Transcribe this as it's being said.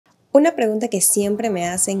Una pregunta que siempre me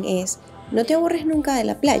hacen es, ¿no te aburres nunca de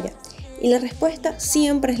la playa? Y la respuesta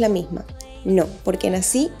siempre es la misma. No, porque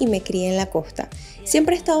nací y me crié en la costa.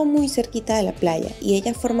 Siempre he estado muy cerquita de la playa y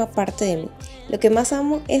ella forma parte de mí. Lo que más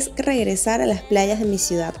amo es regresar a las playas de mi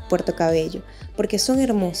ciudad, Puerto Cabello, porque son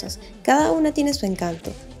hermosas, cada una tiene su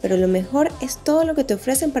encanto, pero lo mejor es todo lo que te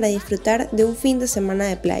ofrecen para disfrutar de un fin de semana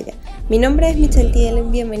de playa. Mi nombre es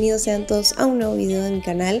Michellethielen, bienvenidos sean todos a un nuevo video de mi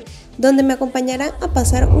canal, donde me acompañarán a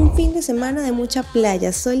pasar un fin de semana de mucha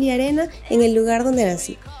playa, sol y arena en el lugar donde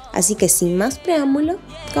nací. Así que sin más preámbulo,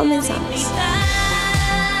 comenzamos.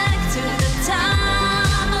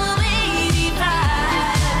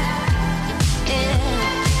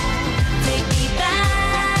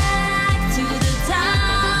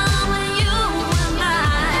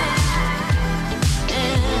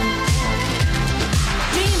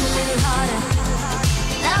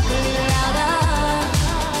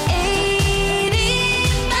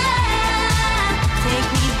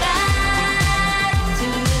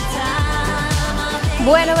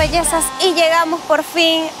 Bueno, bellezas, y llegamos por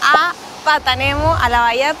fin a Patanemo, a la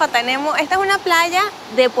bahía de Patanemo. Esta es una playa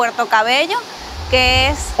de Puerto Cabello que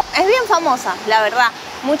es bien famosa, la verdad.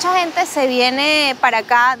 Mucha gente se viene para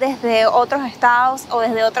acá desde otros estados o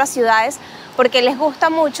desde otras ciudades porque les gusta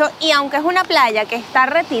mucho, y aunque es una playa que está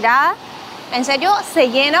retirada, en serio se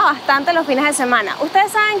llena bastante los fines de semana.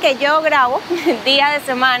 Ustedes saben que yo grabo día de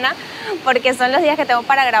semana porque son los días que tengo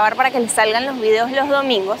para grabar para que les salgan los videos los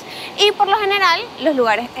domingos, y por lo general los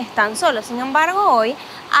lugares están solos. Sin embargo, hoy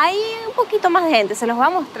hay un poquito más de gente. Se los voy a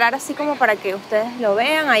mostrar así como para que ustedes lo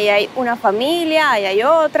vean. Ahí hay una familia, ahí hay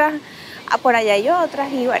otras, por allá hay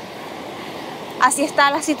otras, y bueno, así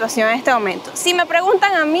está la situación en este momento. Si me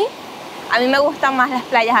preguntan a mí me gustan más las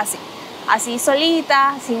playas así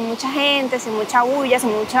solitas, sin mucha gente, sin mucha bulla,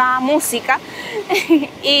 sin mucha música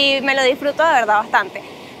y me lo disfruto de verdad bastante.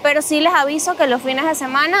 Pero sí les aviso que los fines de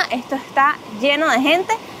semana esto está lleno de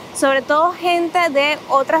gente, sobre todo gente de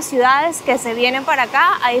otras ciudades que se vienen para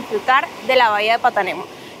acá a disfrutar de la bahía de Patanemo.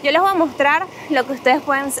 Yo les voy a mostrar lo que ustedes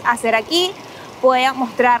pueden hacer aquí, voy a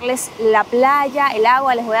mostrarles la playa, el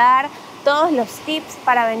agua, les voy a dar todos los tips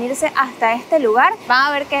para venirse hasta este lugar. Van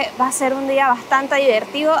a ver que va a ser un día bastante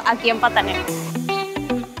divertido aquí en Patanemo.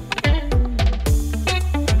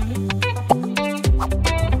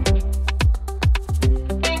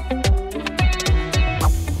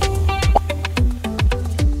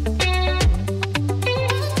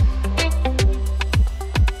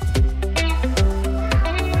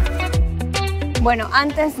 Bueno,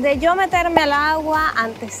 antes de yo meterme al agua,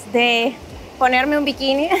 antes de ponerme un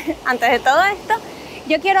bikini, antes de todo esto,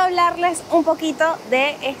 yo quiero hablarles un poquito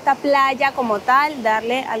de esta playa como tal,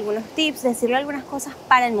 darle algunos tips, decirle algunas cosas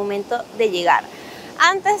para el momento de llegar.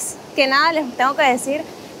 Antes que nada les tengo que decir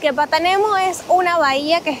que Patanemo es una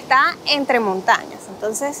bahía que está entre montañas,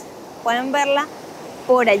 entonces pueden verla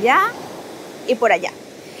por allá y por allá.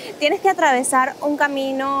 Tienes que atravesar un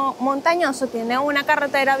camino montañoso, tiene una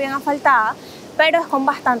carretera bien asfaltada, pero es con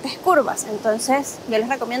bastantes curvas, entonces yo les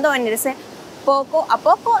recomiendo venirse poco a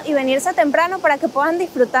poco y venirse temprano para que puedan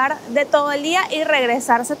disfrutar de todo el día y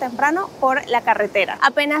regresarse temprano por la carretera.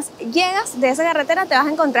 Apenas llegas de esa carretera te vas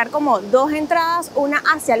a encontrar como dos entradas, una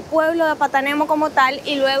hacia el pueblo de Patanemo como tal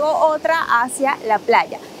y luego otra hacia la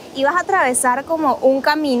playa, y vas a atravesar como un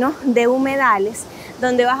camino de humedales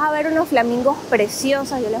donde vas a ver unos flamingos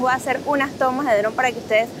preciosos. Yo les voy a hacer unas tomas de dron para que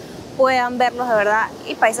ustedes puedan verlos de verdad,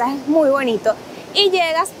 y paisajes muy bonitos. Y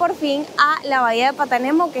llegas por fin a la bahía de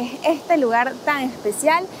Patanemo, que es este lugar tan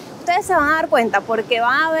especial. Ustedes se van a dar cuenta porque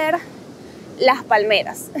van a ver las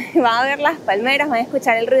palmeras, van a ver las palmeras, van a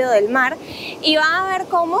escuchar el ruido del mar y van a ver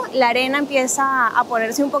cómo la arena empieza a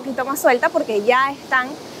ponerse un poquito más suelta porque ya están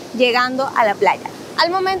llegando a la playa.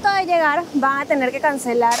 Al momento de llegar van a tener que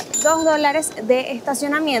cancelar $2 de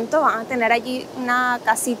estacionamiento, van a tener allí una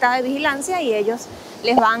casita de vigilancia y ellos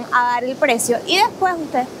les van a dar el precio, y después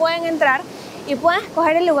ustedes pueden entrar y pueden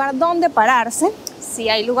escoger el lugar donde pararse, si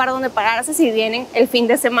hay lugar donde pararse, si vienen el fin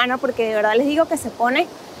de semana, porque de verdad les digo que se pone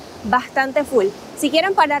bastante full. Si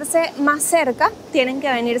quieren pararse más cerca, tienen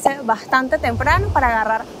que venirse bastante temprano para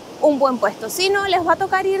agarrar un buen puesto. Si no, les va a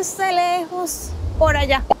tocar irse lejos por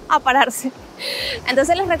allá a pararse.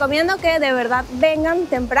 Entonces les recomiendo que de verdad vengan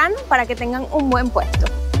temprano para que tengan un buen puesto.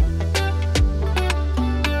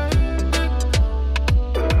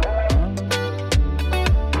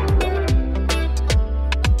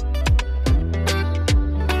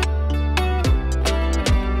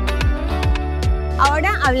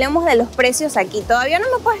 Ahora hablemos de los precios aquí. Todavía no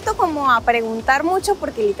me he puesto como a preguntar mucho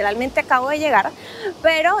porque literalmente acabo de llegar,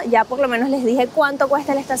 pero ya por lo menos les dije cuánto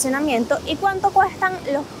cuesta el estacionamiento y cuánto cuestan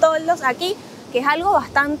los toldos aquí que es algo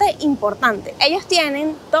bastante importante. Ellos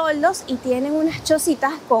tienen toldos y tienen unas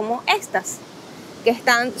chocitas como estas, que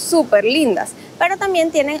están súper lindas, pero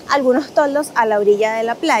también tienen algunos toldos a la orilla de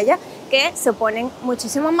la playa que se ponen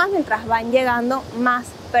muchísimo más mientras van llegando más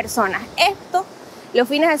personas. Esto, los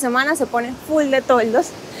fines de semana se ponen full de toldos.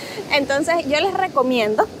 Entonces yo les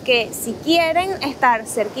recomiendo que si quieren estar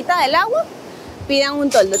cerquita del agua, pidan un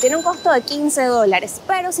toldo. Tiene un costo de $15,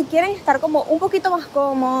 pero si quieren estar como un poquito más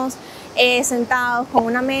cómodos, sentados con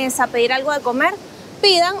una mesa, pedir algo de comer,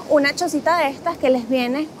 pidan una chocita de estas que les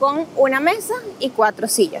viene con una mesa y 4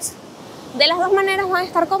 sillas. De las dos maneras van a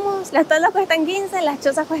estar cómodos. Las toldos cuestan 15, las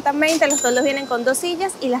chozas cuestan 20, los toldos vienen con 2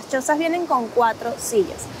 sillas y las chozas vienen con 4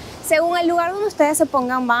 sillas. Según el lugar donde ustedes se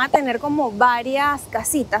pongan, van a tener como varias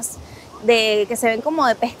casitas que se ven como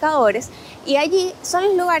de pescadores, y allí son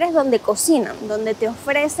los lugares donde cocinan, donde te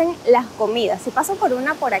ofrecen las comidas. Si pasan por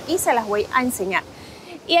una por aquí, se las voy a enseñar.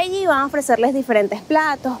 Y allí van a ofrecerles diferentes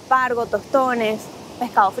platos, pargo, tostones,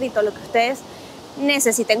 pescado frito, lo que ustedes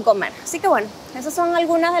necesiten comer. Así que bueno, esas son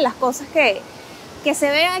algunas de las cosas que se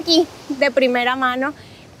ven aquí de primera mano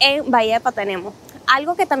en Bahía de Patanemo.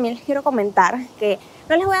 Algo que también les quiero comentar, que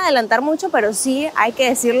no les voy a adelantar mucho, pero sí hay que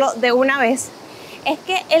decirlo de una vez, es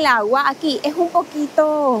que el agua aquí es un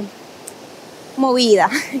poquito movida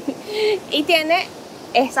y tiene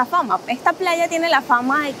esa fama. Esta playa tiene la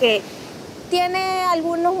fama de que tiene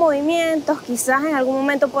algunos movimientos, quizás en algún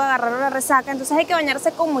momento puede agarrar una resaca, entonces hay que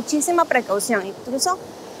bañarse con muchísima precaución. Incluso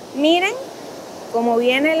miren cómo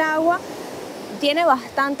viene el agua, tiene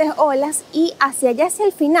bastantes olas y hacia allá, hacia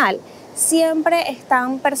el final, siempre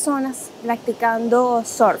están personas practicando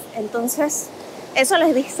surf. Entonces eso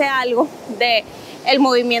les dice algo del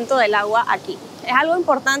movimiento del agua aquí. Es algo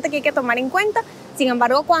importante que hay que tomar en cuenta. Sin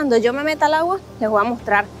embargo, cuando yo me meta al agua, les voy a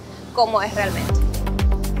mostrar cómo es realmente.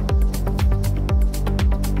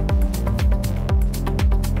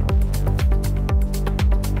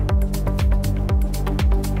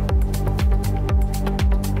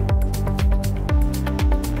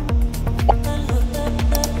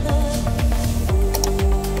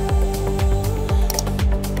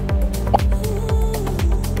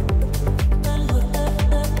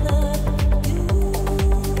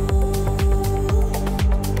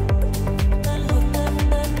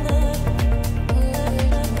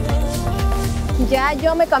 Ya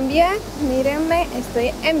yo me cambié, mírenme,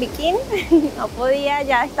 estoy en bikini, no podía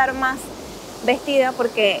ya estar más vestida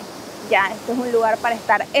porque ya este es un lugar para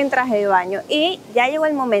estar en traje de baño y ya llegó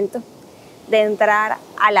el momento de entrar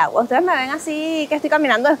al agua. Ustedes me ven así que estoy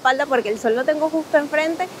caminando de espalda porque el sol lo tengo justo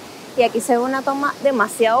enfrente y aquí se ve una toma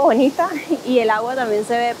demasiado bonita y el agua también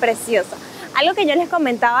se ve preciosa. Algo que yo les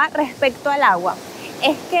comentaba respecto al agua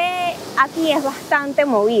es que aquí es bastante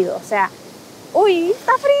movido, o sea, uy,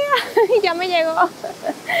 está fría, ya me llegó.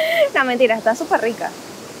 No, mentira, está súper rica.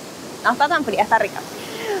 No está tan fría, está rica.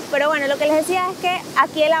 Pero bueno, lo que les decía es que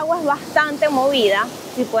aquí el agua es bastante movida.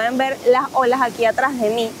 Si pueden ver las olas aquí atrás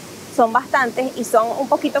de mí, son bastantes y son un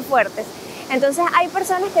poquito fuertes. Entonces hay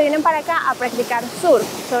personas que vienen para acá a practicar surf,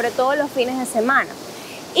 sobre todo los fines de semana.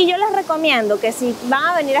 Y yo les recomiendo que si van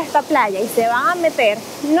a venir a esta playa y se van a meter,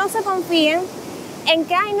 no se confíen en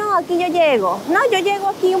que, ay no, aquí yo llego. No, yo llego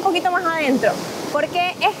aquí un poquito más adentro.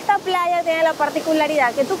 Porque esta playa tiene la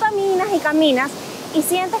particularidad que tú caminas y caminas y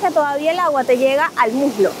sientes que todavía el agua te llega al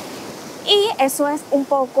muslo. Y eso es un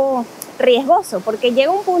poco riesgoso porque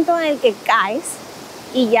llega un punto en el que caes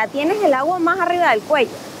y ya tienes el agua más arriba del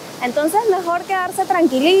cuello. Entonces mejor quedarse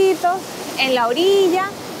tranquilitos en la orilla,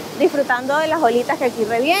 disfrutando de las olitas que aquí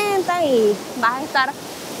revientan y vas a estar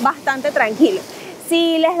bastante tranquilo.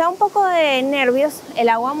 Si les da un poco de nervios el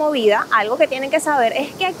agua movida, algo que tienen que saber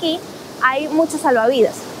es que aquí hay muchos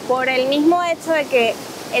salvavidas. Por el mismo hecho de que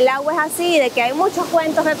el agua es así, de que hay muchos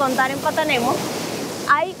cuentos que contar en Patanemo,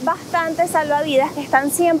 hay bastantes salvavidas que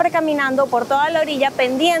están siempre caminando por toda la orilla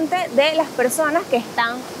pendiente de las personas que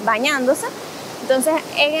están bañándose. Entonces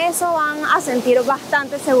en eso van a sentir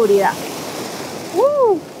bastante seguridad.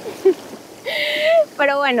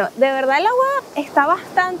 Pero bueno, de verdad el agua está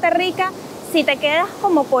bastante rica. Si te quedas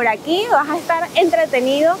como por aquí, vas a estar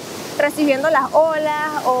entretenido recibiendo las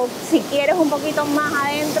olas, o si quieres un poquito más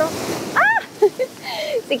adentro,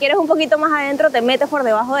 si quieres un poquito más adentro, te metes por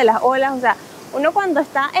debajo de las olas. O sea, uno cuando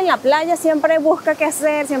está en la playa siempre busca qué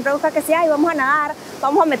hacer, siempre busca que sea, ay, vamos a nadar,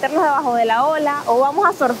 vamos a meternos debajo de la ola, o vamos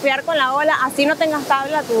a surfear con la ola, así no tengas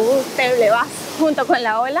tabla, tú te le vas junto con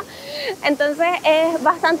la ola. Entonces es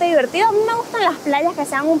bastante divertido. A mí me gustan las playas que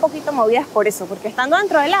sean un poquito movidas por eso, porque estando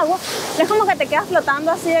dentro del agua no es como que te quedas flotando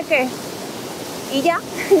así de que y ya,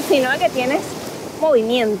 sino de que tienes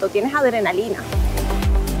movimiento, tienes adrenalina.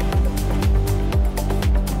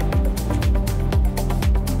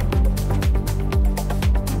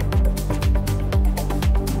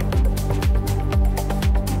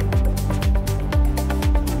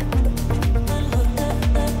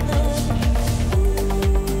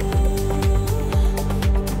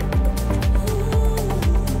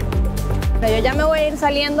 Yo ya me voy a ir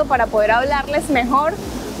saliendo para poder hablarles mejor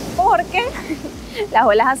porque las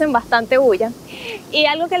olas hacen bastante bulla. Y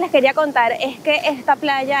algo que les quería contar es que esta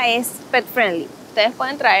playa es pet friendly. Ustedes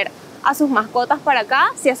pueden traer a sus mascotas para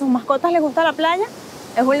acá. Si a sus mascotas les gusta la playa,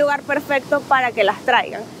 es un lugar perfecto para que las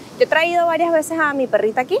traigan. Yo he traído varias veces a mi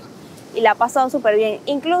perrita aquí y la ha pasado súper bien.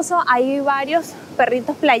 Incluso hay varios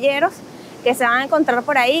perritos playeros que se van a encontrar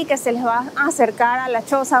por ahí, que se les va a acercar a la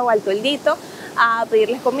choza o al toldito a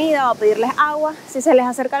pedirles comida o a pedirles agua. Si se les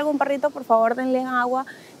acerca algún perrito, por favor denles agua,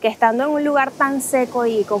 que estando en un lugar tan seco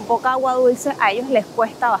y con poca agua dulce, a ellos les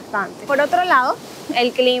cuesta bastante. Por otro lado,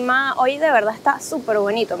 el clima hoy de verdad está súper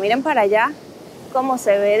bonito. Miren para allá cómo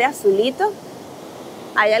se ve de azulito.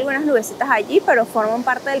 Hay algunas nubecitas allí, pero forman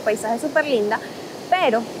parte del paisaje súper linda.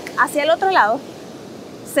 Pero hacia el otro lado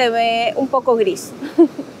se ve un poco gris.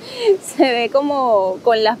 Se ve como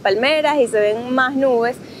con las palmeras y se ven más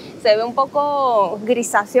nubes. Se ve un poco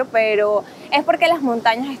grisáceo, pero es porque las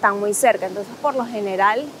montañas están muy cerca. Entonces, por lo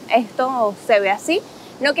general, esto se ve así.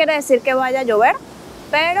 No quiere decir que vaya a llover,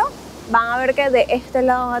 pero van a ver que de este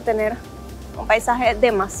lado va a tener un paisaje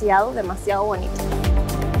demasiado bonito.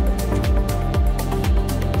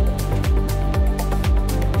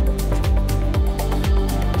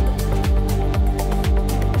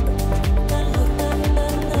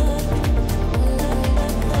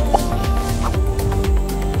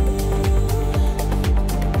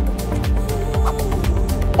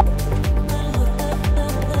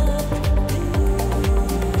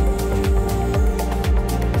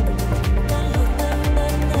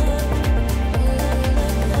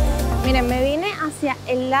 Miren, me vine hacia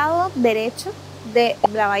el lado derecho de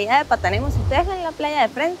la bahía de Nemo. Si ustedes ven la playa de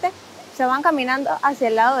frente, se van caminando hacia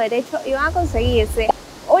el lado derecho y van a conseguirse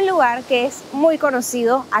un lugar que es muy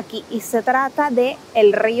conocido aquí y se trata de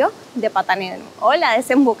el río de Nemo o la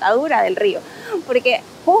desembocadura del río, porque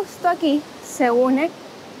justo aquí se une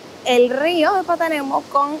el río de Nemo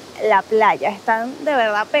con la playa. Están de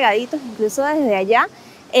verdad pegaditos, incluso desde allá.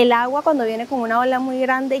 El agua cuando viene con una ola muy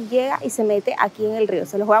grande llega y se mete aquí en el río.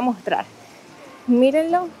 Se los voy a mostrar.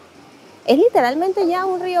 Mírenlo. Es literalmente ya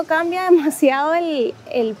un río, cambia demasiado el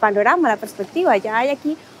panorama, la perspectiva. Ya hay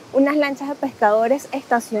aquí unas lanchas de pescadores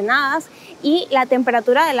estacionadas y la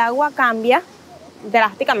temperatura del agua cambia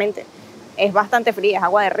drásticamente. Es bastante fría, es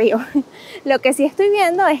agua de río. Lo que sí estoy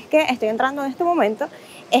viendo es que, estoy entrando en este momento,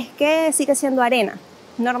 es que sigue siendo arena.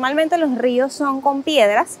 Normalmente los ríos son con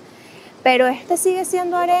piedras, pero este sigue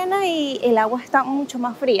siendo arena y el agua está mucho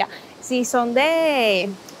más fría. Si son de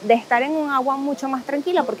estar en un agua mucho más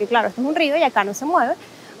tranquila, porque claro, esto es un río y acá no se mueve,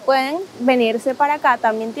 pueden venirse para acá.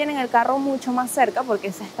 También tienen el carro mucho más cerca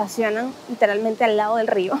porque se estacionan literalmente al lado del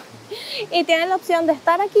río. Y tienen la opción de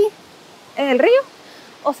estar aquí en el río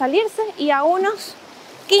o salirse y a unos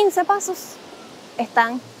 15 pasos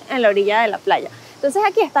están en la orilla de la playa. Entonces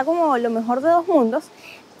aquí está como lo mejor de dos mundos.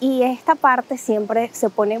 Y esta parte siempre se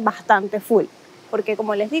pone bastante full, porque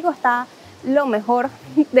como les digo, está lo mejor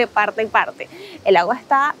de parte y parte. El agua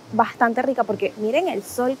está bastante rica porque miren el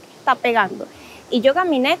sol que está pegando. Y yo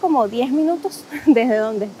caminé como 10 minutos desde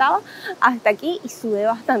donde estaba hasta aquí y sudé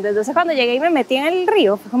bastante. Entonces cuando llegué y me metí en el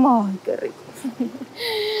río, fue como, ¡ay, qué rico!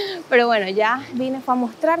 Pero bueno, ya vine a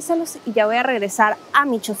mostrárselos y ya voy a regresar a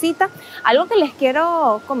mi chocita. Algo que les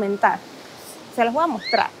quiero comentar, se los voy a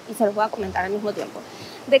mostrar y se los voy a comentar al mismo tiempo.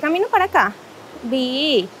 De camino para acá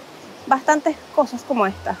vi bastantes cosas como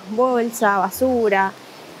estas, bolsa, basura,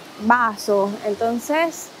 vasos.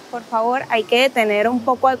 Entonces, por favor, hay que tener un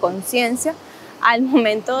poco de conciencia al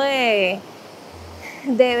momento de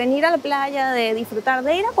venir a la playa, de disfrutar,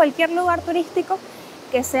 de ir a cualquier lugar turístico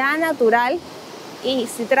que sea natural. Y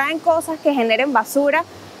si traen cosas que generen basura,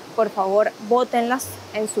 por favor, bótenlas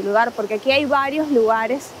en su lugar, porque aquí hay varios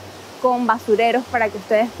lugares con basureros para que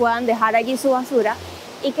ustedes puedan dejar allí su basura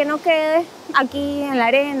y que no quede aquí en la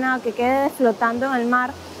arena, que quede flotando en el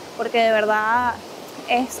mar, porque de verdad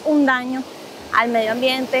es un daño al medio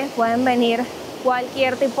ambiente. Pueden venir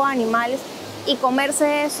cualquier tipo de animales y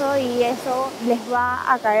comerse eso y eso les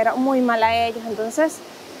va a caer muy mal a ellos. Entonces,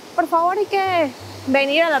 por favor, hay que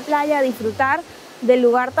venir a la playa a disfrutar del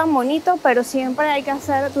lugar tan bonito, pero siempre hay que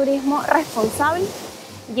hacer turismo responsable,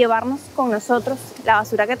 llevarnos con nosotros la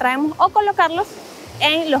basura que traemos o colocarlos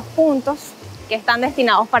en los puntos que están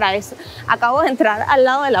destinados para eso. Acabo de entrar al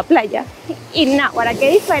lado de la playa y nada, ¿para qué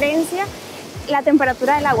diferencia? La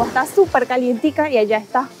temperatura del agua está súper calientica y allá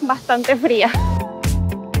está bastante fría.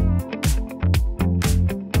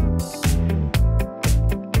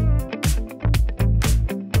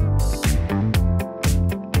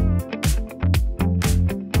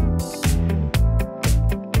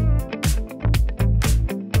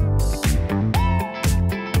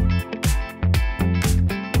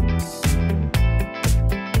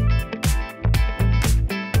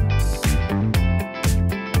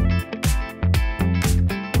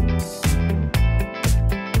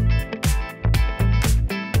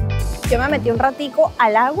 Yo me metí un ratico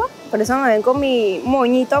al agua, por eso me ven con mi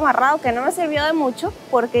moñito amarrado, que no me sirvió de mucho,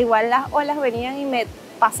 porque igual las olas venían y me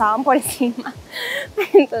pasaban por encima.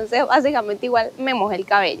 Entonces básicamente igual me mojé el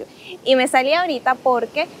cabello. Y me salí ahorita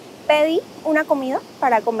porque pedí una comida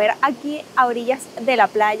para comer aquí a orillas de la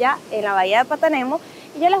playa en la bahía de Patanemo.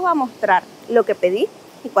 Y yo les voy a mostrar lo que pedí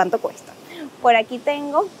y cuánto cuesta. Por aquí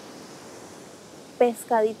tengo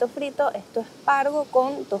pescadito frito, esto es pargo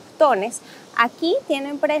con tostones. Aquí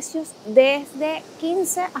tienen precios desde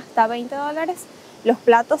 15 hasta 20 dólares los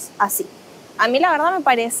platos así. A mí la verdad me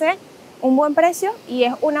parece un buen precio y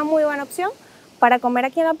es una muy buena opción para comer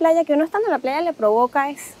aquí en la playa, que uno estando en la playa le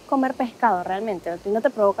provoca es comer pescado realmente. No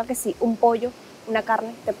te provoca que sí, un pollo, una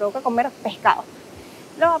carne, te provoca comer pescado.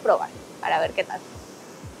 Lo voy a probar para ver qué tal.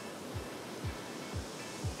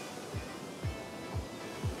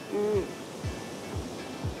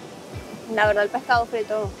 La verdad el pescado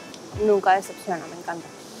frito nunca decepciona, me encanta.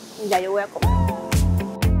 Ya yo voy a comer.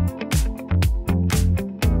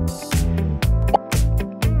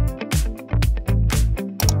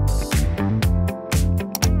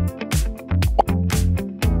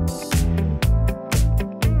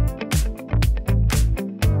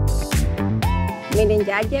 Miren,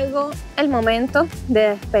 ya llegó el momento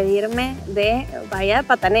de despedirme de Bahía de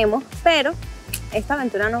Patanemo, pero esta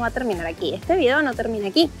aventura no va a terminar aquí. Este video no termina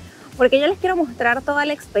aquí, porque yo les quiero mostrar toda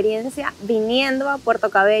la experiencia viniendo a Puerto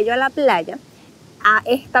Cabello a la playa, a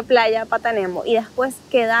esta playa Patanemo, y después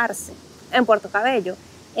quedarse en Puerto Cabello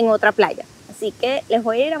en otra playa. Así que les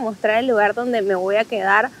voy a ir a mostrar el lugar donde me voy a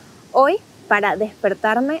quedar hoy para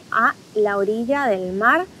despertarme a la orilla del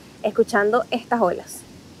mar escuchando estas olas.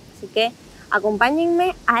 Así que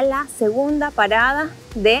acompáñenme a la segunda parada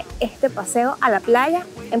de este paseo a la playa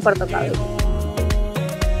en Puerto Cabello.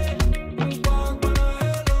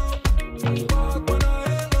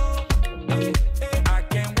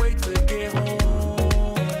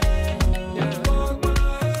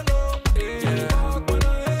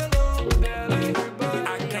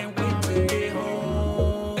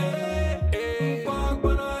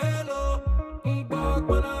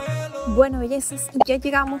 Bueno, bellezas, ya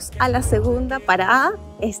llegamos a la segunda parada.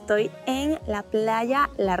 Estoy en la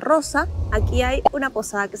playa La Rosa. Aquí hay una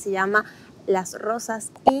posada que se llama Las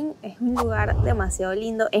Rosas Inn. Es un lugar demasiado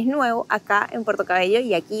lindo. Es nuevo acá en Puerto Cabello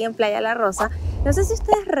y aquí en Playa La Rosa. No sé si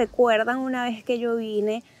ustedes recuerdan una vez que yo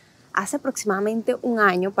vine hace aproximadamente un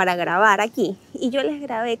año para grabar aquí. Y yo les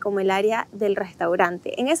grabé como el área del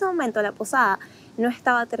restaurante. En ese momento la posada no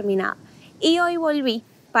estaba terminada. Y hoy volví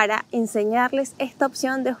para enseñarles esta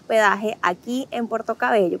opción de hospedaje aquí en Puerto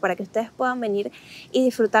Cabello para que ustedes puedan venir y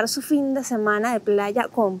disfrutar su fin de semana de playa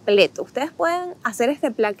completo. Ustedes pueden hacer este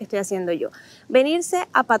plan que estoy haciendo yo, venirse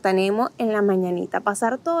a Patanemo en la mañanita,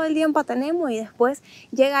 pasar todo el día en Patanemo y después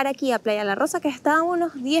llegar aquí a Playa La Rosa, que está a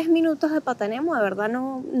unos 10 minutos de Patanemo, de verdad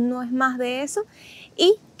no es más de eso,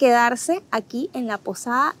 y quedarse aquí en la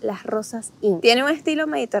posada Las Rosas Inn. Tiene un estilo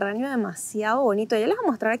mediterráneo demasiado bonito. Yo les voy a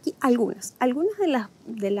mostrar aquí algunas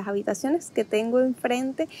de las habitaciones que tengo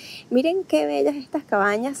enfrente. Miren qué bellas estas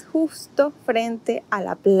cabañas justo frente a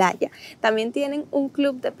la playa. También tienen un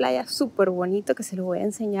club de playa súper bonito que se los voy a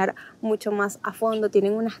enseñar mucho más a fondo.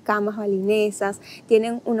 Tienen unas camas balinesas,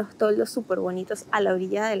 tienen unos toldos súper bonitos a la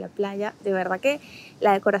orilla de la playa. De verdad que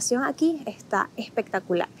la decoración aquí está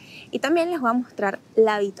espectacular. Y también les voy a mostrar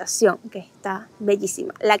la habitación, que está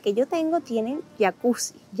bellísima. La que yo tengo tiene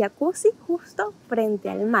jacuzzi justo frente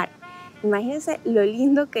al mar. Imagínense lo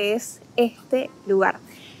lindo que es este lugar.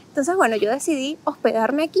 Entonces, bueno, yo decidí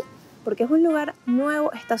hospedarme aquí porque es un lugar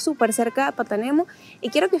nuevo, está súper cerca de Patanemo y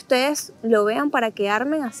quiero que ustedes lo vean para que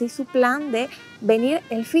armen así su plan de venir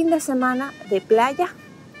el fin de semana de playa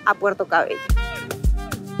a Puerto Cabello.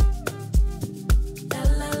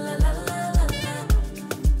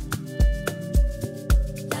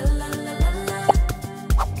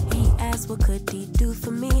 What could he do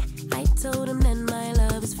for me? I told him that my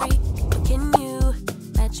love is free. But can you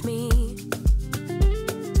match me?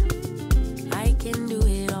 I can do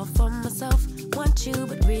it all for myself. Want you,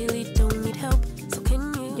 but really don't need help. So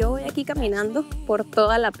can you? Yo voy aquí caminando por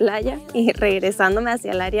toda la playa y regresándome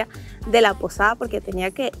hacia el área de la posada porque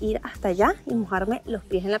tenía que ir hasta allá y mojarme los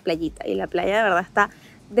pies en la playita. Y la playa de verdad está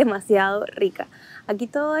demasiado rica. Aquí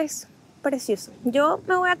todo es precioso. Yo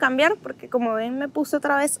me voy a cambiar porque como ven me puse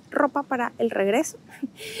otra vez ropa para el regreso.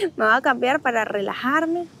 Me voy a cambiar para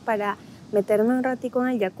relajarme, para meterme un ratico en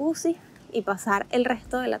el jacuzzi y pasar el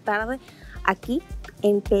resto de la tarde aquí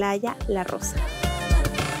en Playa La Rosa.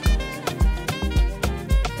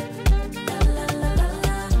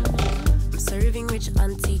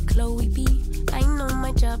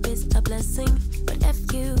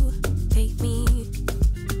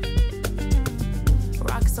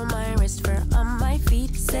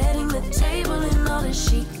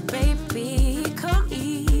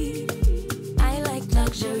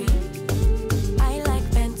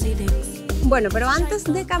 Bueno, pero antes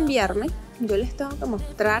de cambiarme, yo les tengo que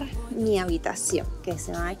mostrar mi habitación, que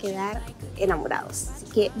se van a quedar enamorados. Así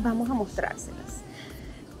que vamos a mostrárselas.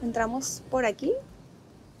 Entramos por aquí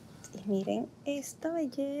y miren esta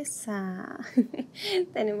belleza.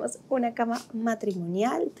 Tenemos una cama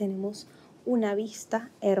matrimonial, tenemos una vista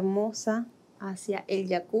hermosa hacia el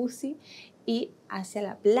jacuzzi y hacia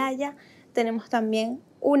la playa. Tenemos también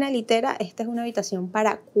una litera. Esta es una habitación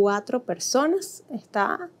para 4 personas.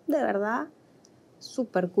 Está de verdad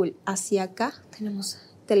súper cool. Hacia acá tenemos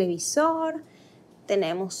televisor,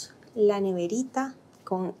 tenemos la neverita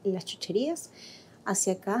con las chucherías.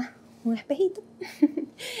 Hacia acá un espejito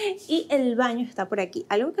y el baño está por aquí.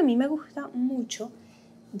 Algo que a mí me gusta mucho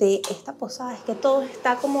de esta posada es que todo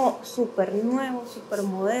está como súper nuevo, súper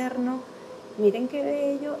moderno. Miren qué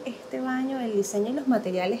bello este baño, el diseño y los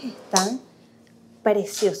materiales están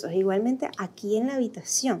preciosos. Igualmente aquí en la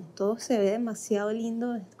habitación todo se ve demasiado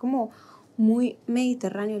lindo, es como muy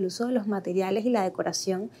mediterráneo. El uso de los materiales y la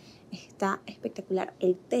decoración está espectacular.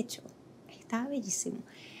 El techo está bellísimo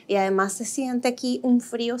y además se siente aquí un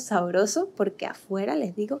frío sabroso porque afuera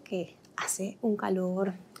les digo que hace un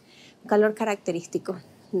calor característico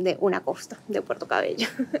de una costa de Puerto Cabello.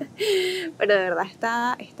 Pero de verdad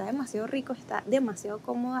está demasiado rico, está demasiado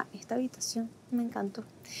cómoda esta habitación, me encantó.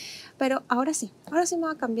 Pero ahora sí me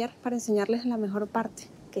voy a cambiar para enseñarles la mejor parte,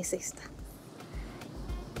 que es esta.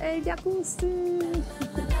 El jacuzzi.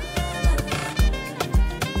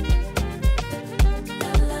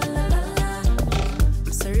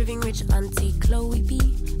 Serving rich Auntie Chloe B.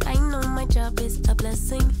 I know my job is a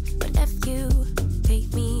blessing, but if you pay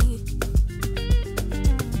me.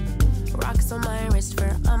 Rocks on my wrist,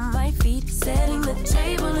 fur on my feet, setting the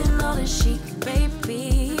table in all the chic.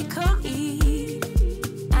 Baby, come eat.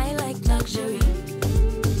 I like luxury.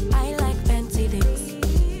 I like fancy things.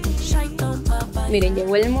 Shine on my body. Miren,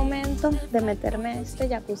 llegó el momento de meterme a este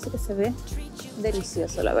jacuzzi que se ve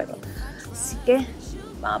delicioso, la verdad. Así que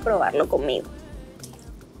vamos a probarlo conmigo.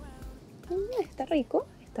 Está rico,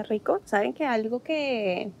 está rico. ¿Saben que algo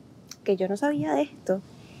que yo no sabía de esto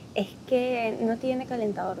es que no tiene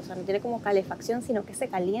calentador? O sea, no tiene como calefacción, sino que se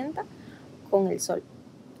calienta con el sol.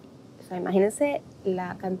 O sea, imagínense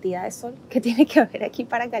la cantidad de sol que tiene que haber aquí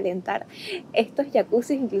para calentar estos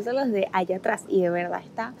jacuzzis, incluso los de allá atrás. Y de verdad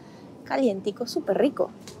está calientico, súper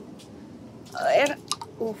rico. A ver,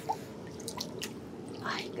 uff.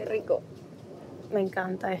 Ay, qué rico. Me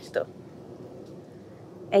encanta esto.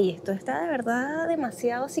 Ey, esto está de verdad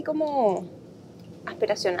demasiado así como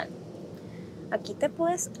aspiracional. Aquí te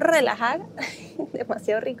puedes relajar,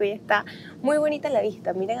 demasiado rico y está muy bonita la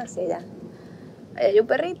vista. Miren hacia allá. Ahí hay un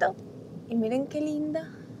perrito y miren qué linda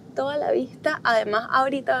toda la vista. Además,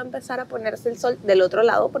 ahorita va a empezar a ponerse el sol del otro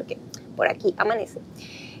lado porque por aquí amanece.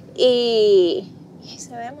 Y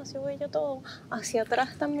se ve demasiado bello todo. Hacia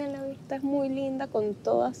atrás también la vista es muy linda con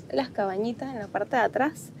todas las cabañitas en la parte de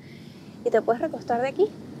atrás. Y te puedes recostar de aquí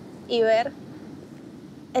y ver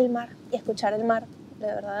el mar y escuchar el mar. De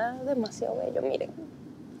verdad, demasiado bello, miren.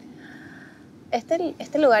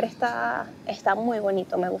 Este lugar está muy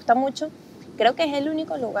bonito, me gusta mucho. Creo que es el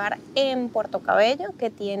único lugar en Puerto Cabello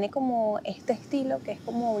que tiene como este estilo, que es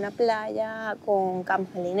como una playa con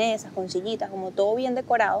camas melinesas, con sillitas, como todo bien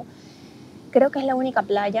decorado. Creo que es la única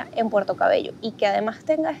playa en Puerto Cabello y que además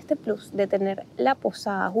tenga este plus de tener la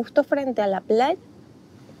posada justo frente a la playa.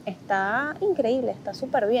 Está increíble, está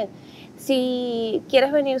súper bien. Si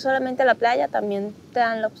quieres venir solamente a la playa, también te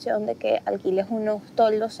dan la opción de que alquiles unos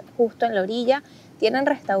toldos justo en la orilla. Tienen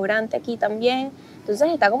restaurante aquí también,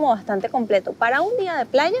 entonces está como bastante completo. Para un día de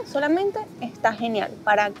playa solamente está genial,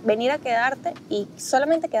 para venir a quedarte y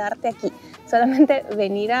solamente quedarte aquí. Solamente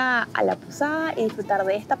venir a la posada y disfrutar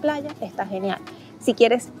de esta playa está genial. Si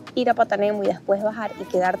quieres ir a Nemo y después bajar y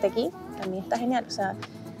quedarte aquí, también está genial. O sea,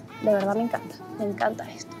 de verdad me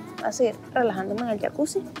encanta esto. Voy a seguir relajándome en el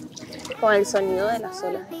jacuzzi con el sonido de las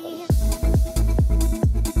olas de fondo.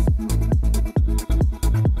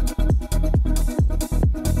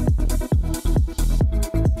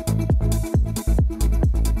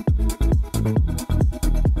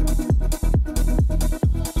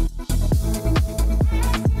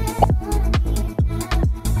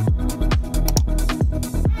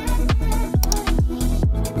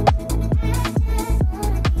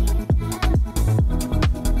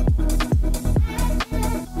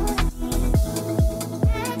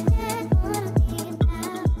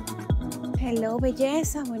 Hello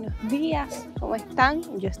belleza, buenos días, ¿cómo están?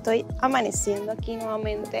 Yo estoy amaneciendo aquí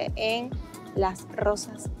nuevamente en Las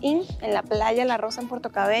Rosas Inn, en la playa La Rosa en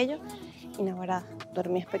Puerto Cabello. Y la verdad,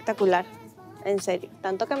 dormí espectacular. en serio,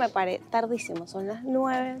 tanto que me paré tardísimo, son las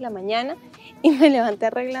 9 de la mañana y me levanté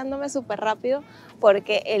arreglándome súper rápido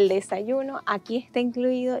porque el desayuno aquí está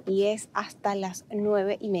incluido y es hasta las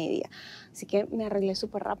 9:30. Así que me arreglé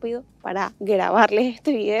súper rápido para grabarles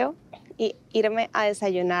este video y irme a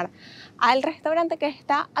desayunar al restaurante que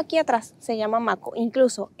está aquí atrás, se llama Maco.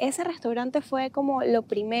 Incluso ese restaurante fue como lo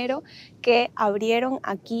primero que abrieron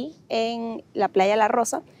aquí en la playa La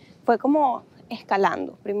Rosa, fue como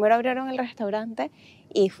escalando. Primero abrieron el restaurante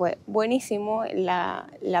y fue buenísimo,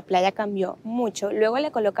 la playa cambió mucho. Luego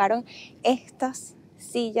le colocaron estas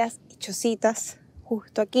sillas y chocitas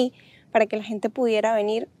justo aquí para que la gente pudiera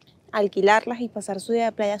venir a alquilarlas y pasar su día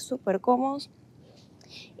de playa súper cómodos.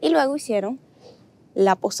 Y luego hicieron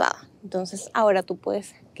la posada. Entonces ahora tú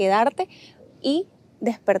puedes quedarte y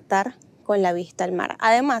despertar con la vista al mar.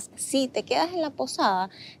 Además, si te quedas en la posada,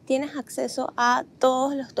 tienes acceso a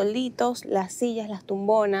todos los tolditos, las sillas, las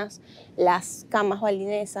tumbonas, las camas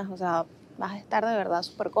balinesas. O sea, vas a estar de verdad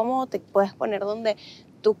súper cómodo, te puedes poner donde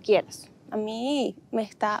tú quieras. A mí me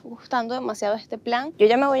está gustando demasiado este plan. Yo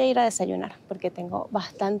ya me voy a ir a desayunar porque tengo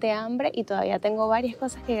bastante hambre y todavía tengo varias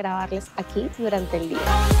cosas que grabarles aquí durante el día.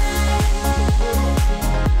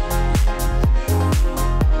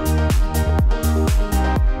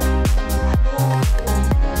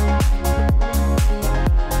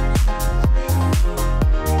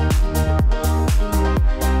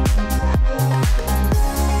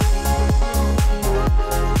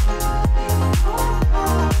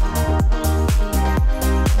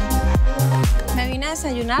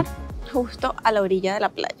 Desayunar justo a la orilla de la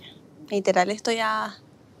playa. Literal estoy a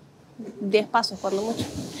 10 pasos cuando mucho.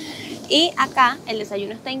 Y acá el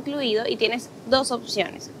desayuno está incluido y tienes dos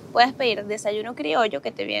opciones. Puedes pedir desayuno criollo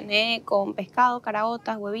que te viene con pescado,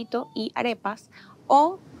 caraotas, huevito y arepas,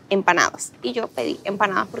 o empanadas. Y yo pedí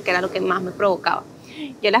empanadas porque era lo que más me provocaba.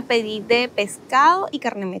 Yo las pedí de pescado y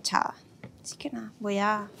carne mechada. Así que nada, voy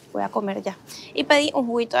a comer ya. Y pedí un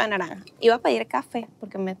juguito de naranja. Iba a pedir café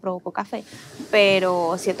porque me provocó café,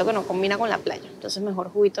 pero siento que no combina con la playa. Entonces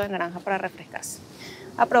mejor juguito de naranja para refrescarse.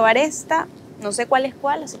 A probar esta, no sé cuál es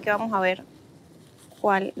cuál, así que vamos a ver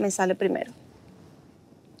cuál me sale primero.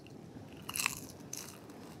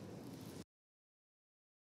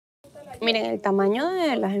 Miren, el tamaño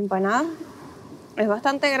de las empanadas es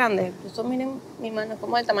bastante grande. Incluso miren mi mano, es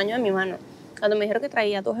como el tamaño de mi mano. Cuando me dijeron que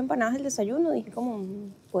traía 2 empanadas del desayuno, dije como,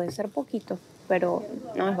 puede ser poquito, pero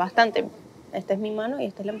no, es bastante. Esta es mi mano y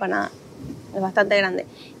esta es la empanada. Es bastante grande.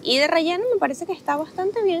 Y de relleno me parece que está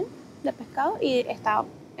bastante bien, de pescado, y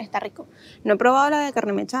está rico. No he probado la de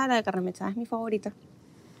carne mechada es mi favorita.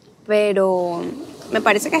 Pero me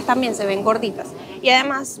parece que están bien, se ven gorditas. Y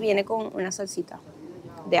además viene con una salsita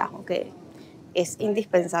de ajo, que es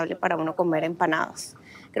indispensable para uno comer empanadas.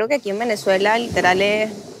 Creo que aquí en Venezuela literal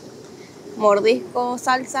es mordisco,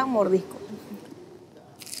 salsa, mordisco.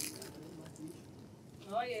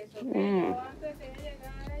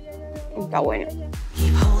 Está bueno.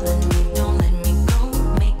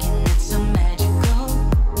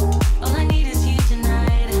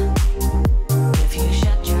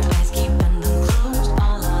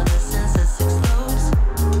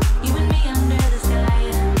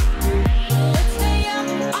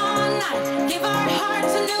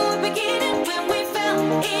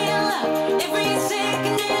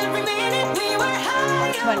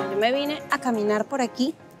 Bueno, yo me vine a caminar por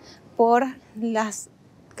aquí, por las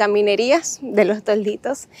caminerías de los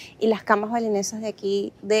tolditos y las camas balinesas de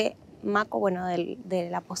aquí de Maco, bueno, de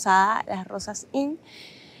la posada Las Rosas Inn.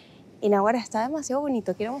 Y ahora está demasiado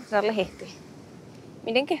bonito, quiero mostrarles este.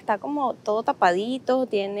 Miren que está como todo tapadito,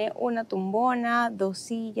 tiene una tumbona, 2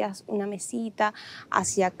 sillas, una mesita.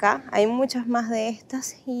 Hacia acá hay muchas más de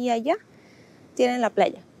estas y allá tienen la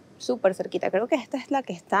playa, súper cerquita. Creo que esta es la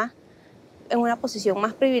que está en una posición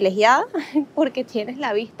más privilegiada porque tienes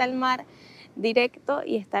la vista al mar directo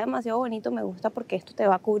y está demasiado bonito. Me gusta porque esto te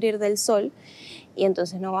va a cubrir del sol y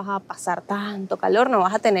entonces no vas a pasar tanto calor, no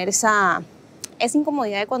vas a tener esa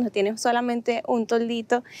incomodidad de cuando tienes solamente un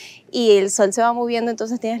toldito y el sol se va moviendo,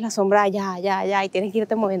 entonces tienes la sombra allá y tienes que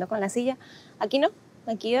irte moviendo con la silla. Aquí no,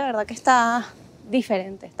 aquí de verdad que está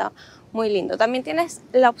diferente, está muy lindo. También tienes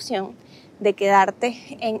la opción de quedarte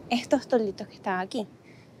en estos tolditos que están aquí.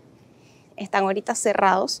 Están ahorita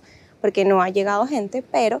cerrados porque no ha llegado gente,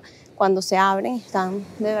 pero cuando se abren están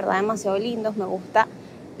de verdad demasiado lindos. Me gusta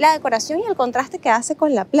la decoración y el contraste que hace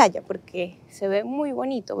con la playa porque se ve muy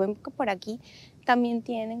bonito. Ven que por aquí también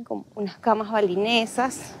tienen como unas camas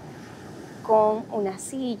balinesas con unas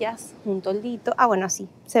sillas, un toldito. Ah, bueno, así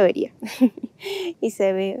se vería y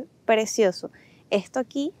se ve precioso. Esto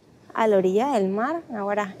aquí a la orilla del mar,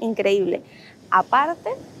 ahora increíble. aparte,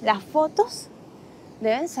 las fotos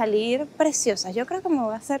deben salir preciosas. Yo creo que me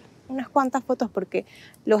voy a hacer unas cuantas fotos porque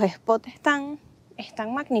los spots están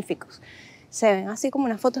magníficos. Se ven así como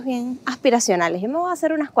unas fotos bien aspiracionales. Yo me voy a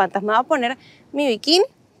hacer unas cuantas. Me voy a poner mi bikini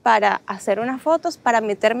para hacer unas fotos, para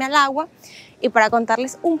meterme al agua y para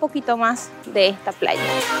contarles un poquito más de esta playa.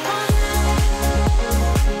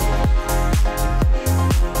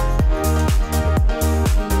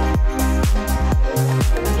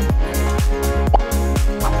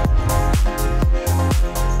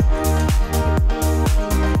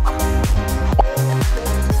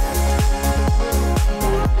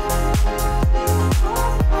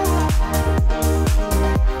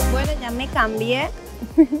 Cambié,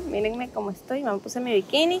 mírenme cómo estoy, me puse mi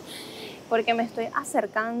bikini porque me estoy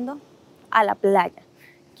acercando a la playa.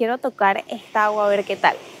 Quiero tocar esta agua a ver qué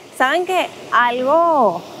tal. ¿Saben que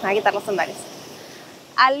algo, voy a quitar los sandalias,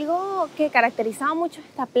 algo que caracterizaba mucho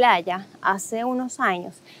esta playa hace unos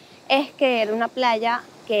años es que era una playa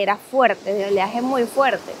que era fuerte, de oleaje muy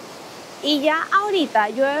fuerte? Y ya ahorita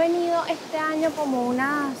yo he venido este año como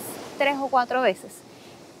unas 3 o 4 veces.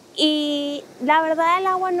 Y la verdad el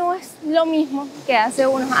agua no es lo mismo que hace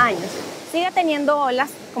unos años. Sigue teniendo olas,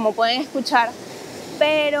 como pueden escuchar,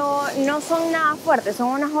 pero no son nada fuertes, son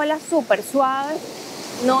unas olas súper suaves.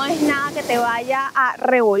 No es nada que te vaya a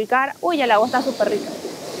revolcar. Uy, el agua está súper rica.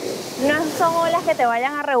 No son olas que te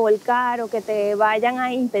vayan a revolcar o que te vayan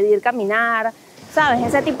a impedir caminar, ¿sabes?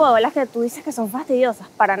 Ese tipo de olas que tú dices que son fastidiosas,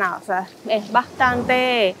 para nada. O sea, es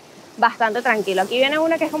bastante tranquilo. Aquí viene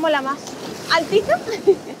una que es como la más altita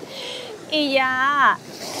y ya,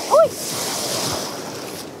 uy,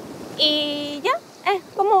 y ya es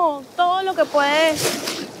como todo lo que puedes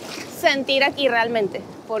sentir aquí realmente,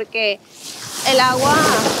 porque el agua,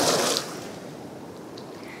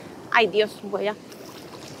 ay Dios, voy a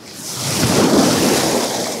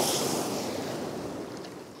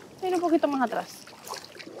ir un poquito más atrás.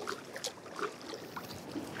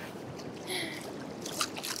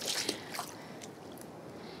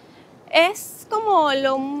 Es como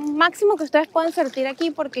lo máximo que ustedes pueden sentir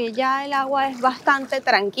aquí porque ya el agua es bastante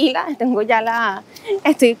tranquila.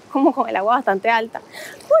 Estoy como con el agua bastante alta.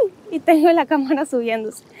 Uy, y tengo la cámara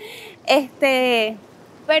subiéndose.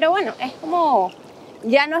 Pero bueno, es como,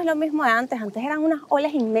 ya no es lo mismo de antes. Antes eran unas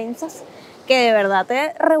olas inmensas que de verdad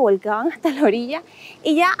te revolcaban hasta la orilla.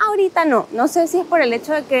 Y ya ahorita no. No sé si es por el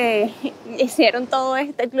hecho de que hicieron todo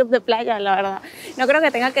este club de playa, la verdad. No creo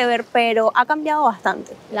que tenga que ver, pero ha cambiado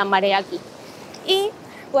bastante la marea aquí. Y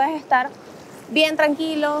puedes estar bien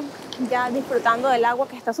tranquilo, ya disfrutando del agua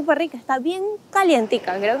que está súper rica, está bien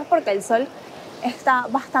calientica. Creo que es porque el sol está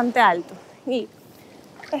bastante alto. Y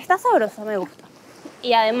está sabrosa, me gusta.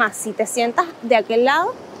 Y además, si te sientas de aquel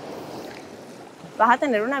lado, vas a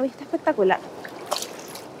tener una vista espectacular.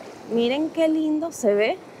 Miren qué lindo se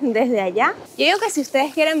ve desde allá. Yo digo que si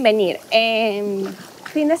ustedes quieren venir en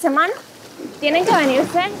fin de semana, tienen que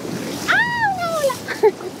venirse... ¡Ah, una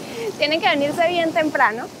ola! Tienen que venirse bien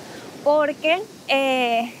temprano porque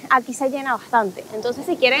aquí se llena bastante. Entonces,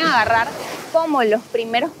 si quieren agarrar como los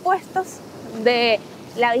primeros puestos de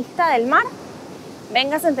la vista del mar,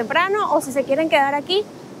 vénganse temprano, o si se quieren quedar aquí,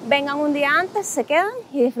 vengan un día antes, se quedan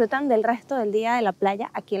y disfrutan del resto del día de la playa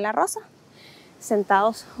aquí en La Rosa,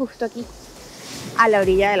 sentados justo aquí a la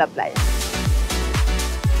orilla de la playa.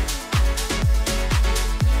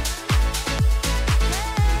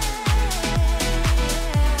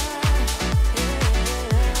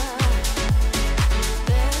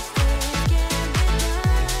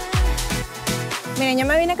 Miren, yo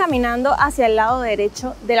me vine caminando hacia el lado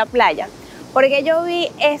derecho de la playa porque yo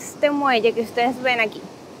vi este muelle que ustedes ven aquí.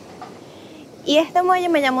 Y este muelle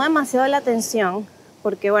me llamó demasiado la atención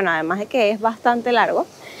porque, bueno, además de que es bastante largo,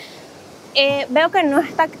 veo que no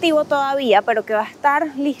está activo todavía, pero que va a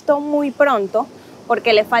estar listo muy pronto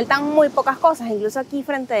porque le faltan muy pocas cosas. Incluso aquí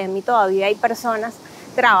frente de mí todavía hay personas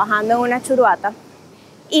trabajando en una churuata.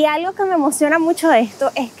 Y algo que me emociona mucho de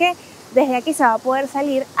esto es que desde aquí se va a poder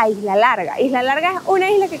salir a Isla Larga. Isla Larga es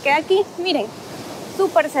una isla que queda aquí, miren,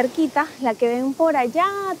 súper cerquita, la que ven por allá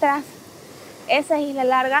atrás. Esa es Isla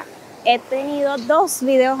Larga. He tenido 2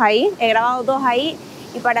 videos ahí, he grabado 2 ahí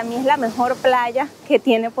y para mí es la mejor playa que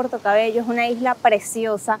tiene Puerto Cabello. Es una isla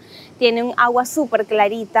preciosa, tiene un agua súper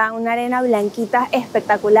clarita, una arena blanquita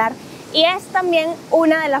espectacular y es también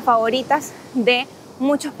una de las favoritas de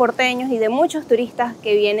muchos porteños y de muchos turistas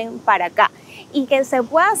que vienen para acá. Y que se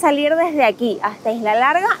pueda salir desde aquí hasta Isla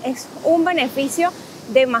Larga es un beneficio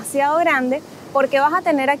demasiado grande porque vas a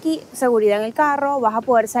tener aquí seguridad en el carro, vas a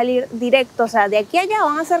poder salir directo, o sea, de aquí a allá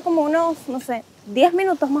van a ser como unos, no sé, 10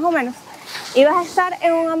 minutos más o menos. Y vas a estar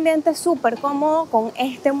en un ambiente súper cómodo con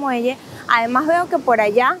este muelle. Además veo que por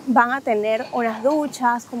allá van a tener unas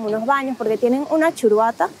duchas, como unos baños, porque tienen una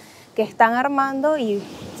churbata que están armando y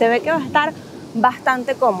se ve que va a estar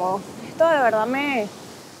bastante cómodo. Esto de verdad me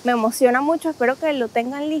emociona mucho. Espero que lo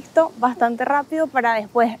tengan listo bastante rápido para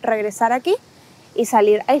después regresar aquí y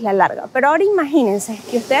salir a Isla Larga. Pero ahora imagínense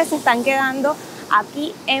que ustedes se están quedando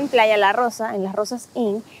aquí en Playa La Rosa, en Las Rosas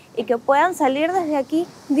Inn, y que puedan salir desde aquí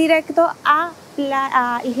directo a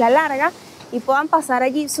Isla Larga y puedan pasar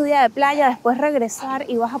allí su día de playa, después regresar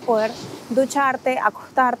y vas a poder ducharte,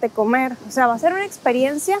 acostarte, comer. O sea, va a ser una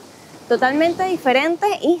experiencia totalmente diferente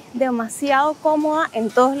y demasiado cómoda en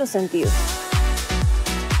todos los sentidos.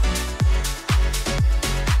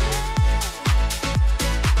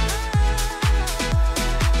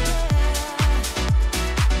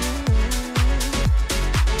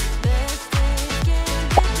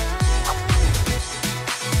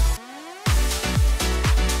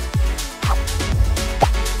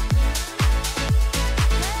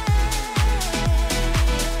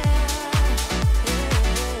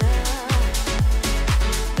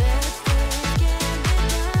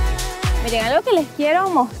 Miren, algo que les quiero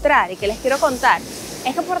mostrar y que les quiero contar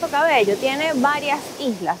es que Puerto Cabello tiene varias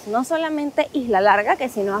islas, no solamente Isla Larga, que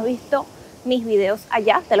si no has visto mis videos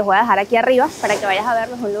allá, te los voy a dejar aquí arriba para que vayas a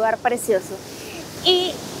verlos, es un lugar precioso.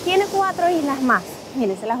 Y tiene 4 islas más,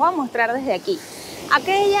 miren, se las voy a mostrar desde aquí.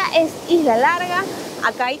 Aquella es Isla Larga,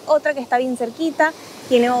 acá hay otra que está bien cerquita,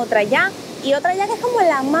 tiene otra allá y otra allá que es como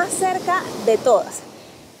la más cerca de todas.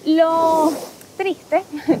 Lo triste,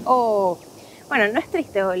 bueno, no es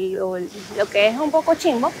triste, lo que es un poco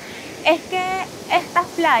chimbo, es que estas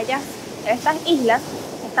playas, estas islas,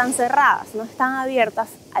 están cerradas, no están abiertas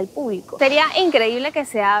al público. Sería increíble que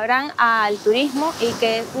se abran al turismo y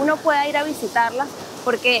que uno pueda ir a visitarlas,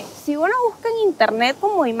 porque si uno busca en internet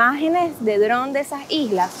como imágenes de dron de esas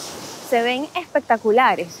islas, se ven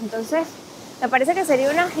espectaculares. Entonces, me parece que sería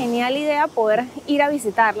una genial idea poder ir a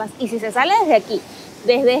visitarlas. Y si se sale desde aquí,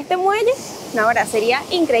 desde este muelle, ahora sería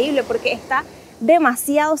increíble porque está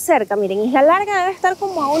demasiado cerca. Miren, Isla Larga debe estar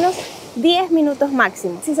como a unos 10 minutos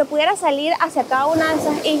máximo. Si se pudiera salir hacia cada una de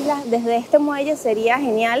esas islas desde este muelle sería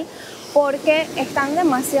genial porque están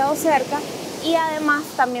demasiado cerca y además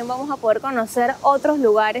también vamos a poder conocer otros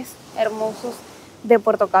lugares hermosos de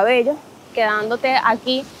Puerto Cabello, quedándote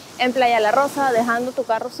aquí en Playa La Rosa, dejando tu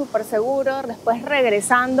carro súper seguro, después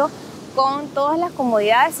regresando con todas las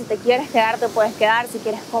comodidades. Si te quieres quedar, te puedes quedar. Si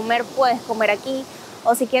quieres comer, puedes comer aquí.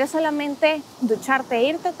 O si quieres solamente ducharte e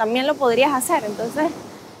irte, también lo podrías hacer. Entonces,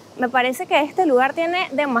 me parece que este lugar tiene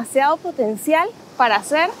demasiado potencial para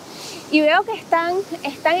hacer y veo que están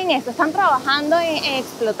en esto, están trabajando en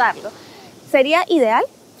explotarlo. Sería ideal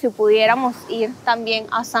si pudiéramos ir también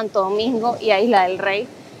a Santo Domingo y a Isla del Rey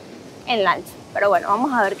en lancha. Pero bueno,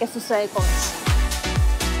 vamos a ver qué sucede con eso.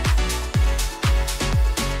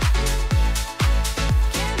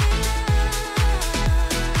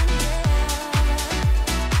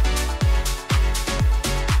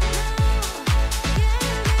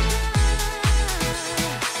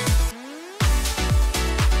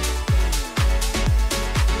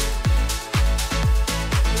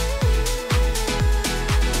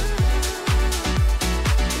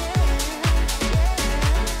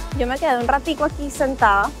 Yo me quedé un ratico aquí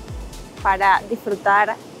sentada para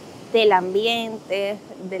disfrutar del ambiente,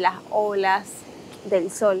 de las olas,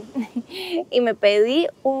 del sol. Y me pedí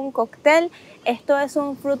un cóctel. Esto es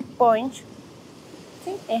un fruit punch.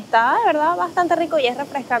 Sí, está de verdad bastante rico y es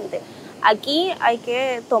refrescante. Aquí hay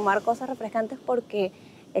que tomar cosas refrescantes porque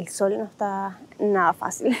el sol no está nada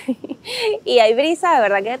fácil. Y hay brisa, de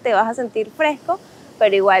verdad que te vas a sentir fresco,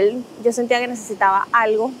 pero igual yo sentía que necesitaba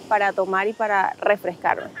algo para tomar y para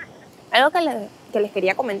refrescarme. Algo que les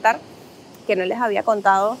quería comentar, que no les había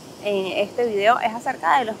contado en este video, es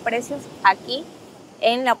acerca de los precios aquí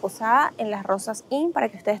en la posada en Las Rosas Inn, para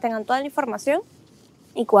que ustedes tengan toda la información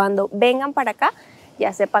y cuando vengan para acá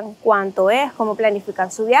ya sepan cuánto es, cómo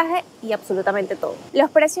planificar su viaje y absolutamente todo.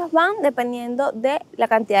 Los precios van dependiendo de la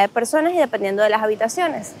cantidad de personas y dependiendo de las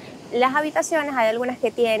habitaciones. Las habitaciones hay algunas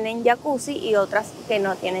que tienen jacuzzi y otras que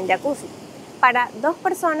no tienen jacuzzi. Para 2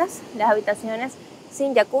 personas, las habitaciones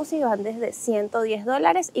sin jacuzzi van desde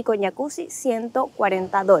 $110 y con jacuzzi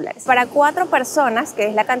 $140. Para 4 personas, que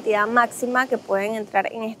es la cantidad máxima que pueden entrar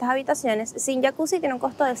en estas habitaciones, sin jacuzzi tiene un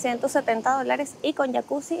costo de $170 y con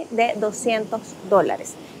jacuzzi de $200.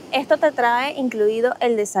 Esto te trae incluido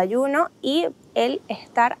el desayuno y el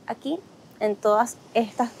estar aquí en todas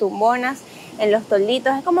estas tumbonas, en los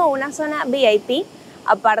tolditos. Es como una zona VIP.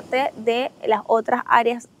 aparte de las otras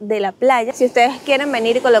áreas de la playa. Si ustedes quieren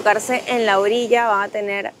venir y colocarse en la orilla, van a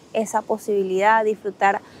tener esa posibilidad,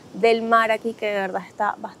 disfrutar del mar aquí, que de verdad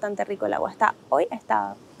está bastante rico. El agua hoy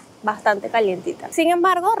está bastante calientita. Sin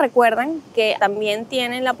embargo, recuerden que también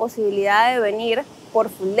tienen la posibilidad de venir por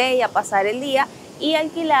full day a pasar el día y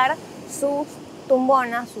alquilar sus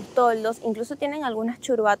tumbonas, sus toldos, incluso tienen algunas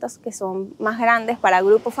churbatas que son más grandes para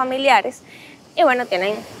grupos familiares. Y bueno,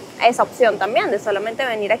 tienen esa opción también de solamente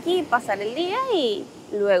venir aquí, pasar el día y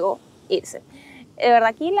luego irse. De verdad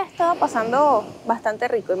aquí la he estado pasando bastante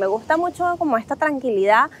rico y me gusta mucho como esta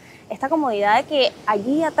tranquilidad, esta comodidad de que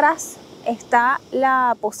allí atrás está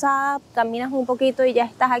la posada, caminas un poquito y ya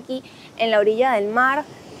estás aquí en la orilla del mar,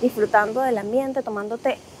 disfrutando del ambiente,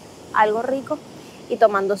 tomándote algo rico y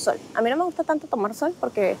tomando sol. A mí no me gusta tanto tomar sol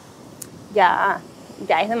porque ya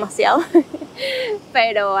es demasiado,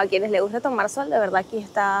 pero a quienes les gusta tomar sol, de verdad aquí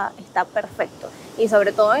está perfecto. Y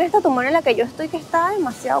sobre todo en esta tumbona en la que yo estoy, que está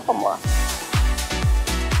demasiado cómoda.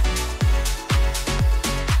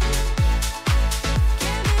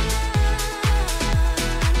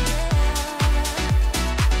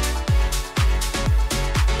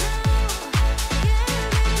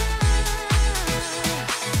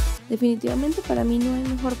 Definitivamente para mí no hay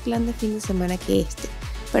mejor plan de fin de semana que este.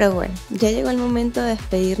 Pero bueno, ya llegó el momento de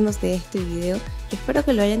despedirnos de este video. Espero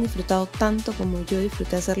que lo hayan disfrutado tanto como yo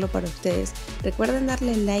disfruté hacerlo para ustedes. Recuerden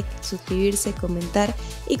darle like, suscribirse, comentar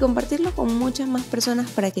y compartirlo con muchas más personas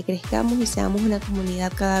para que crezcamos y seamos una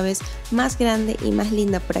comunidad cada vez más grande y más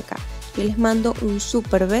linda por acá. Yo les mando un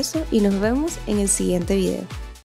súper beso y nos vemos en el siguiente video.